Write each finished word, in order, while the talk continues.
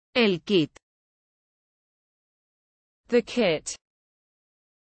El kit. The kit.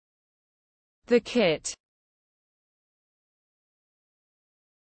 The kit.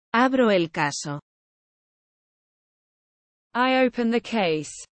 Abro el caso. I open the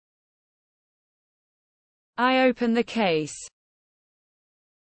case. I open the case.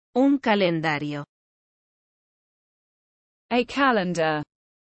 Un calendario. A calendar.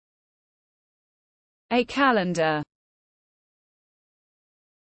 A calendar.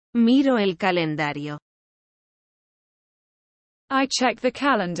 Miro el calendario. I check the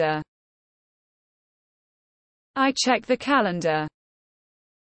calendar. I check the calendar.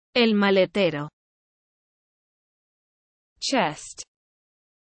 El maletero. Chest.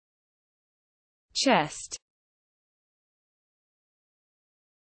 Chest.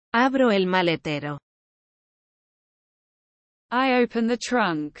 Abro el maletero. I open the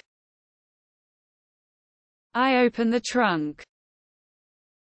trunk. I open the trunk.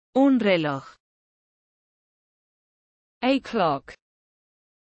 Un reloj. A clock.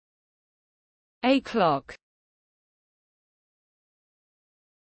 A clock.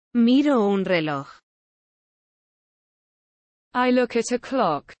 Miro un reloj. I look at a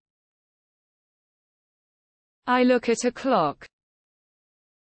clock. I look at a clock.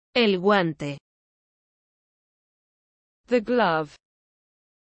 El guante. The glove.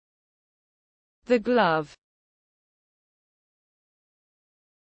 The glove.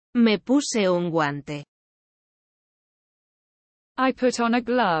 Me puse un guante. I put on a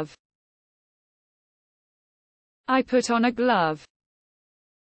glove. I put on a glove.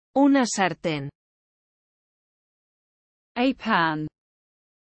 Una sartén. A pan.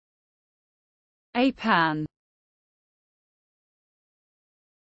 A pan.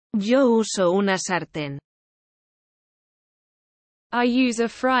 Yo uso una sartén. I use a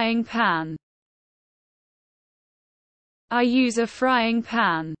frying pan. I use a frying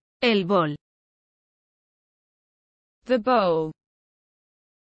pan. El bol. The bowl.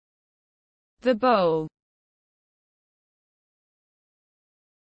 The bowl.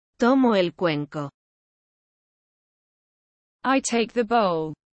 Tomo el cuenco. I take the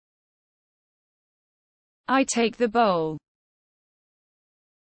bowl. I take the bowl.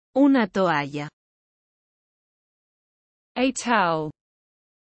 Una toalla. A towel.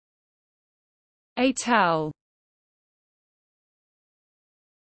 A towel.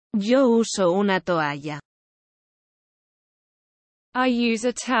 Yo uso una toalla. I use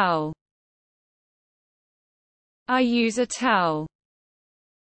a towel. I use a towel.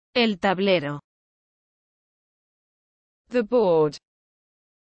 El tablero. The board.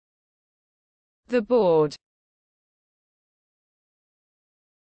 The board.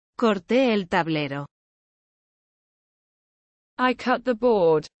 Corté el tablero. I cut the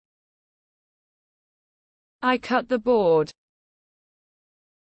board. I cut the board.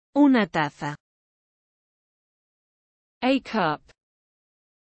 Una taza. A cup.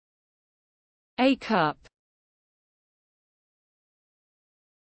 A cup.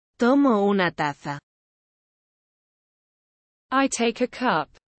 Tomo una taza. I take a cup.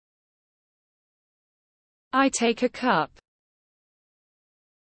 I take a cup.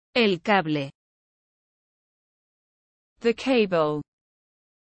 El cable. The cable.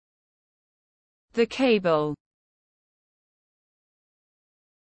 The cable.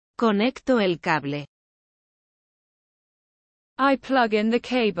 Conecto el cable. I plug in the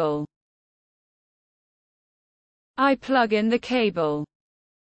cable. I plug in the cable.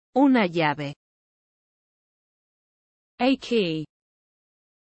 Una llave. A key.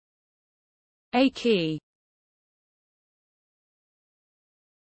 A key.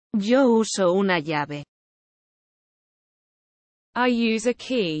 Yo uso una llave. I use a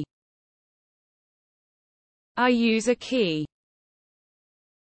key. I use a key.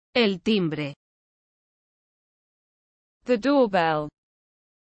 El timbre. The doorbell.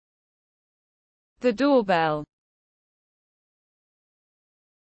 The doorbell.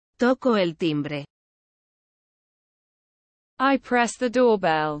 Toco el timbre. I press the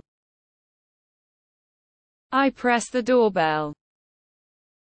doorbell. I press the doorbell.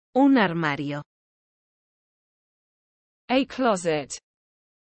 Un armario. A closet.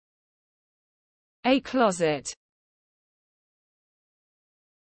 A closet.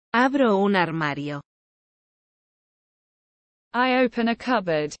 Abro un armario. I open a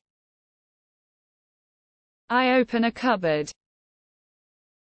cupboard. I open a cupboard.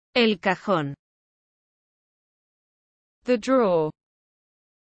 El cajón. The drawer.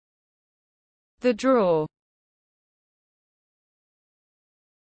 The drawer.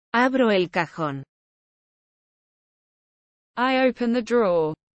 Abro el cajón. I open the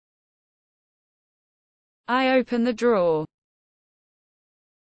drawer. I open the drawer.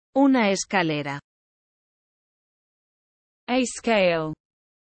 Una escalera. A scale.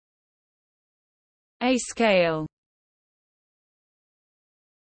 A scale.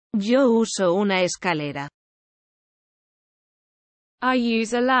 Yo uso una escalera. I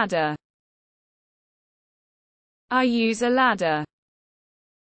use a ladder. I use a ladder.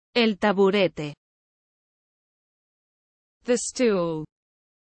 El taburete. The stool.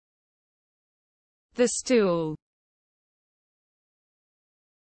 The stool.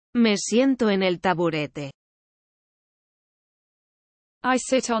 Me siento en el taburete. I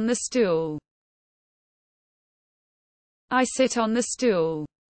sit on the stool. I sit on the stool.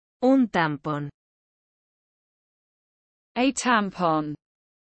 Un tampón. A tampon.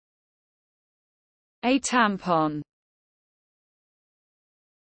 A tampon.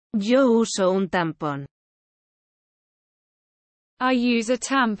 Yo uso un tampón. I use a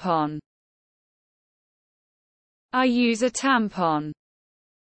tampon. I use a tampon.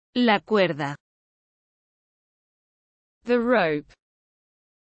 La cuerda. The rope.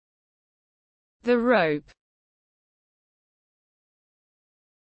 The rope.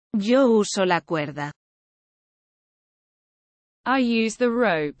 Yo uso la cuerda. I use the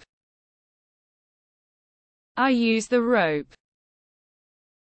rope. I use the rope.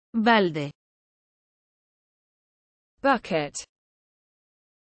 Balde. Bucket.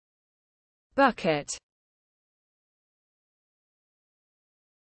 Bucket.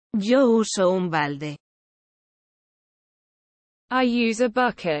 Yo uso un balde. I use a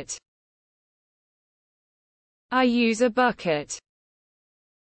bucket. I use a bucket.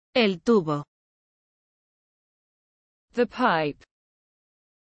 El tubo. The pipe.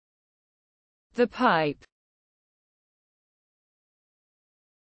 The pipe.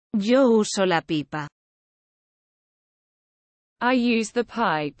 Yo uso la pipa. I use the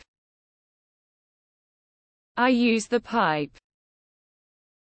pipe. I use the pipe.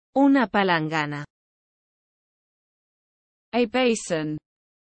 Una palangana. A basin.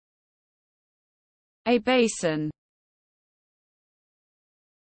 A basin.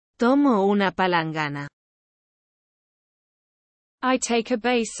 Tomo una palangana. I take a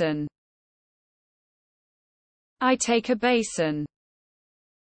basin. I take a basin.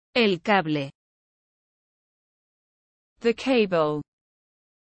 El cable. The cable.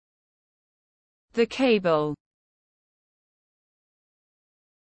 The cable.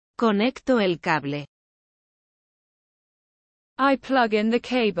 Conecto el cable. I plug in the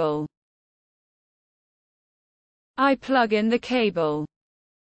cable. I plug in the cable.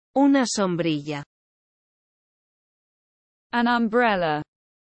 Una sombrilla. An umbrella.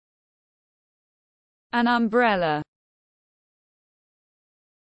 An umbrella.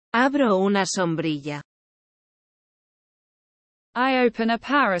 Abro una sombrilla. I open a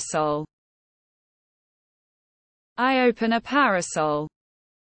parasol. I open a parasol.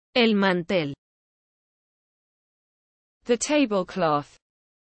 El mantel. The tablecloth.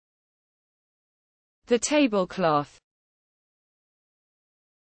 The tablecloth.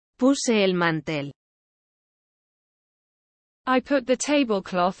 Puse el mantel. I put the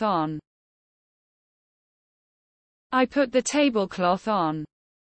tablecloth on. I put the tablecloth on.